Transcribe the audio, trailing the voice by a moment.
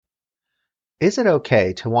Is it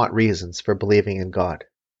okay to want reasons for believing in God?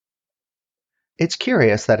 It's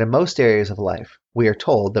curious that in most areas of life, we are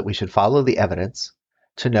told that we should follow the evidence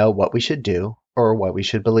to know what we should do or what we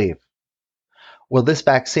should believe. Will this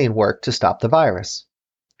vaccine work to stop the virus?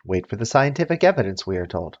 Wait for the scientific evidence, we are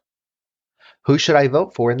told. Who should I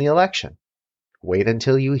vote for in the election? Wait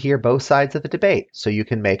until you hear both sides of the debate so you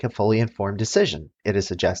can make a fully informed decision, it is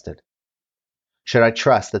suggested. Should I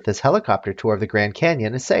trust that this helicopter tour of the Grand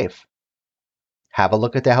Canyon is safe? Have a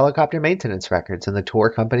look at the helicopter maintenance records and the tour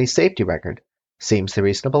company's safety record. Seems the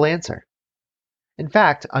reasonable answer. In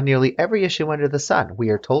fact, on nearly every issue under the sun, we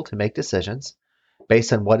are told to make decisions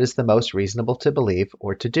based on what is the most reasonable to believe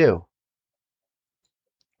or to do.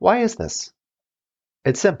 Why is this?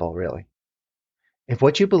 It's simple, really. If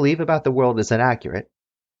what you believe about the world is inaccurate,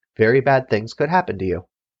 very bad things could happen to you.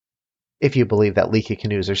 If you believe that leaky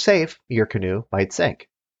canoes are safe, your canoe might sink.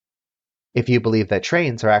 If you believe that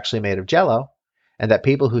trains are actually made of jello, and that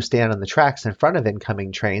people who stand on the tracks in front of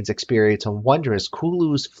incoming trains experience a wondrous cool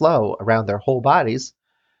ooze flow around their whole bodies,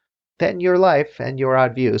 then your life and your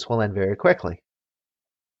odd views will end very quickly.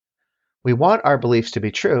 We want our beliefs to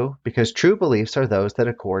be true because true beliefs are those that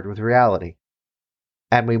accord with reality.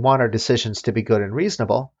 And we want our decisions to be good and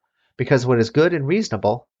reasonable because what is good and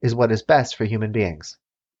reasonable is what is best for human beings.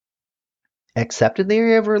 Except in the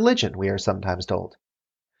area of religion, we are sometimes told.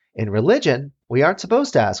 In religion, we aren't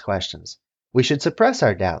supposed to ask questions. We should suppress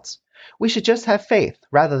our doubts. We should just have faith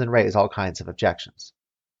rather than raise all kinds of objections.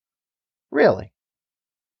 Really?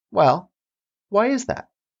 Well, why is that?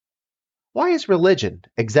 Why is religion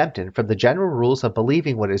exempted from the general rules of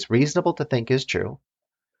believing what is reasonable to think is true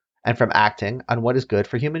and from acting on what is good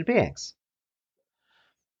for human beings?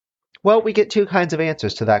 Well, we get two kinds of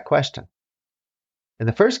answers to that question. In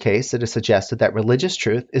the first case, it is suggested that religious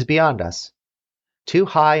truth is beyond us, too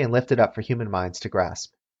high and lifted up for human minds to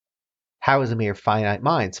grasp. How is a mere finite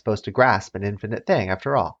mind supposed to grasp an infinite thing,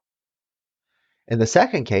 after all? In the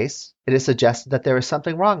second case, it is suggested that there is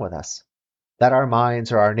something wrong with us, that our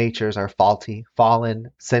minds or our natures are faulty,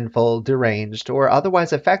 fallen, sinful, deranged, or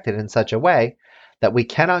otherwise affected in such a way that we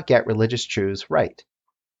cannot get religious truths right.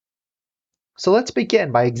 So let's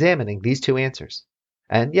begin by examining these two answers.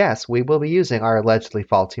 And yes, we will be using our allegedly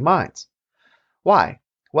faulty minds. Why?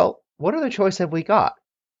 Well, what other choice have we got?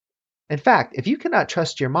 In fact, if you cannot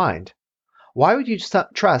trust your mind, why would you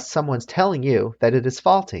trust someone's telling you that it is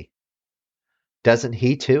faulty? Doesn't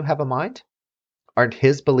he too have a mind? Aren't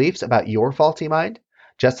his beliefs about your faulty mind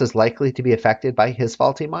just as likely to be affected by his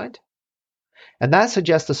faulty mind? And that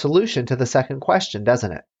suggests a solution to the second question,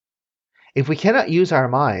 doesn't it? If we cannot use our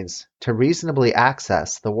minds to reasonably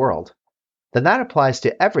access the world, then that applies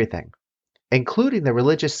to everything, including the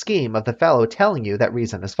religious scheme of the fellow telling you that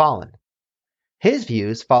reason is fallen. His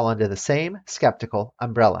views fall under the same skeptical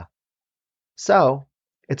umbrella. So,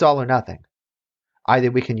 it's all or nothing.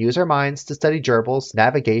 Either we can use our minds to study gerbils,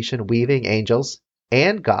 navigation, weaving, angels,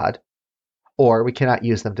 and God, or we cannot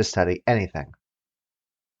use them to study anything.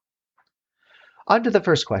 On to the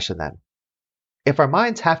first question then. If our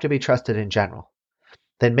minds have to be trusted in general,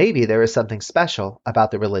 then maybe there is something special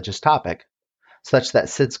about the religious topic, such that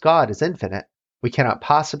since God is infinite, we cannot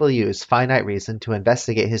possibly use finite reason to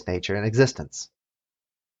investigate his nature and existence.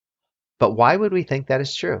 But why would we think that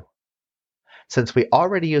is true? Since we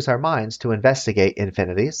already use our minds to investigate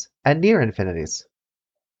infinities and near infinities.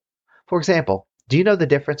 For example, do you know the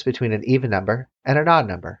difference between an even number and an odd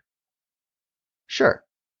number? Sure.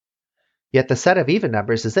 Yet the set of even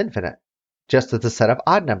numbers is infinite, just as the set of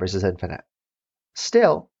odd numbers is infinite.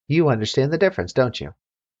 Still, you understand the difference, don't you?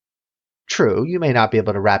 True, you may not be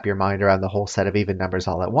able to wrap your mind around the whole set of even numbers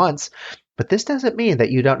all at once, but this doesn't mean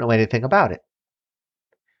that you don't know anything about it.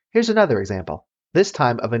 Here's another example, this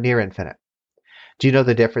time of a near infinite. Do you know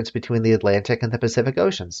the difference between the Atlantic and the Pacific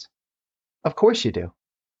Oceans? Of course you do.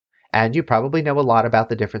 And you probably know a lot about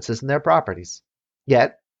the differences in their properties.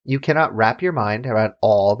 Yet, you cannot wrap your mind around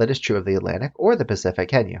all that is true of the Atlantic or the Pacific,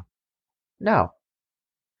 can you? No.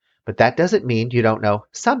 But that doesn't mean you don't know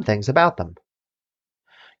some things about them.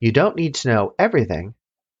 You don't need to know everything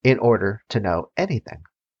in order to know anything.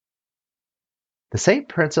 The same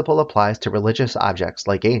principle applies to religious objects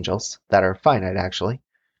like angels, that are finite actually,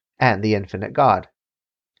 and the infinite God.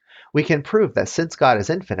 We can prove that since God is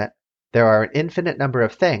infinite, there are an infinite number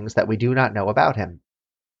of things that we do not know about him.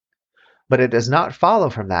 But it does not follow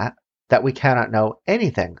from that we cannot know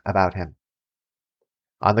anything about him.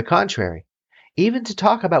 On the contrary, even to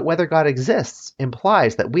talk about whether God exists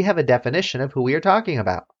implies that we have a definition of who we are talking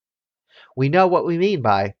about. We know what we mean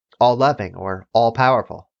by all-loving or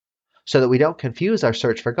all-powerful, so that we don't confuse our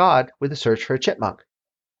search for God with a search for a chipmunk.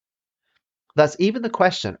 Thus, even the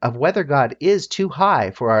question of whether God is too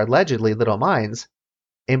high for our allegedly little minds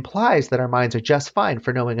implies that our minds are just fine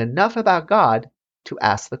for knowing enough about God to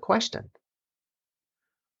ask the question.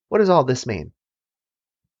 What does all this mean?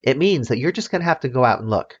 It means that you're just going to have to go out and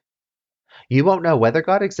look. You won't know whether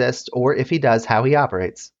God exists or, if he does, how he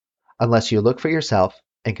operates, unless you look for yourself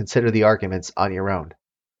and consider the arguments on your own.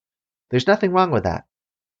 There's nothing wrong with that.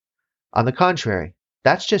 On the contrary,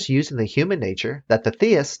 that's just using the human nature that the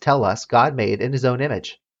theists tell us God made in his own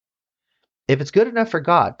image. If it's good enough for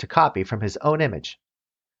God to copy from his own image,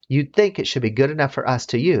 you'd think it should be good enough for us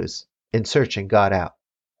to use in searching God out.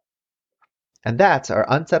 And that's our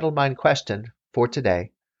unsettled mind question for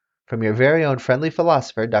today from your very own friendly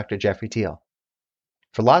philosopher, Dr. Jeffrey Tiel.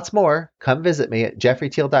 For lots more, come visit me at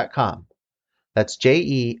jeffreytiel.com. That's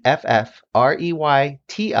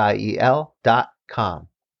JEFFREYTIEL.com.